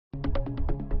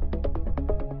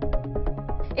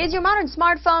Is your modern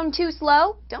smartphone too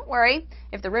slow? Don't worry.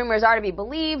 If the rumors are to be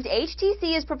believed,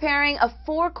 HTC is preparing a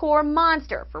 4-core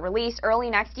monster for release early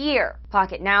next year.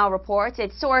 Pocket Now reports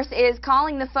its source is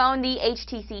calling the phone the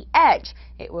HTC Edge.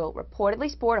 It will reportedly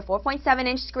sport a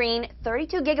 4.7-inch screen,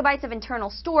 32 gigabytes of internal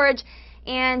storage,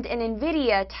 and an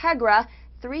NVIDIA Tegra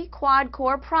 3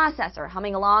 quad-core processor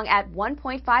humming along at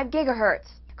 1.5 gigahertz.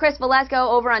 Chris Velasco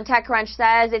over on TechCrunch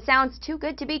says it sounds too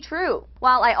good to be true.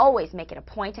 While I always make it a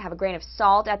point to have a grain of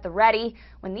salt at the ready,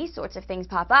 when these sorts of things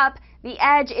pop up, the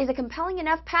Edge is a compelling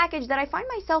enough package that I find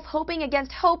myself hoping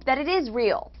against hope that it is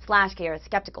real. Slashgear is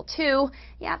skeptical too.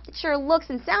 Yeah, it sure looks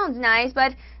and sounds nice,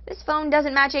 but this phone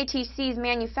doesn't match HTC's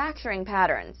manufacturing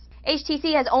patterns.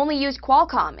 HTC has only used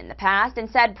Qualcomm in the past, and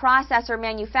said processor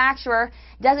manufacturer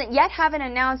doesn't yet have an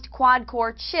announced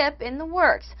quad-core chip in the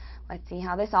works. Let's see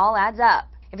how this all adds up.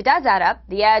 If it does add up,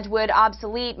 the Edge would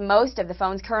obsolete most of the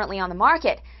phones currently on the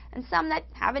market, and some that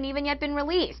haven't even yet been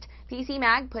released. PC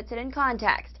Mag puts it in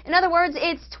context. In other words,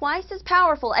 it's twice as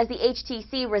powerful as the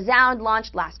HTC Resound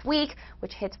launched last week,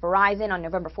 which hits Verizon on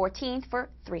November 14th for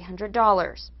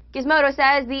 $300. Gizmodo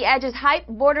says the Edge's hype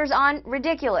borders on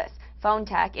ridiculous. Phone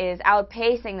tech is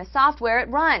outpacing the software it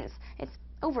runs. It's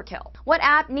overkill. What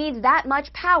app needs that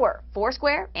much power?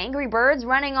 Foursquare? Angry Birds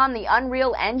running on the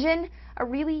Unreal Engine? A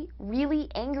really, really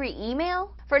angry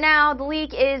email? For now, the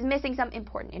leak is missing some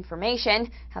important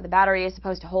information, how the battery is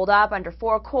supposed to hold up under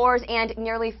 4 cores and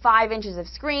nearly 5 inches of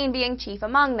screen being chief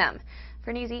among them.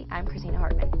 For Newsy, I'm Christina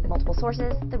Hartman. Multiple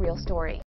sources, the real story.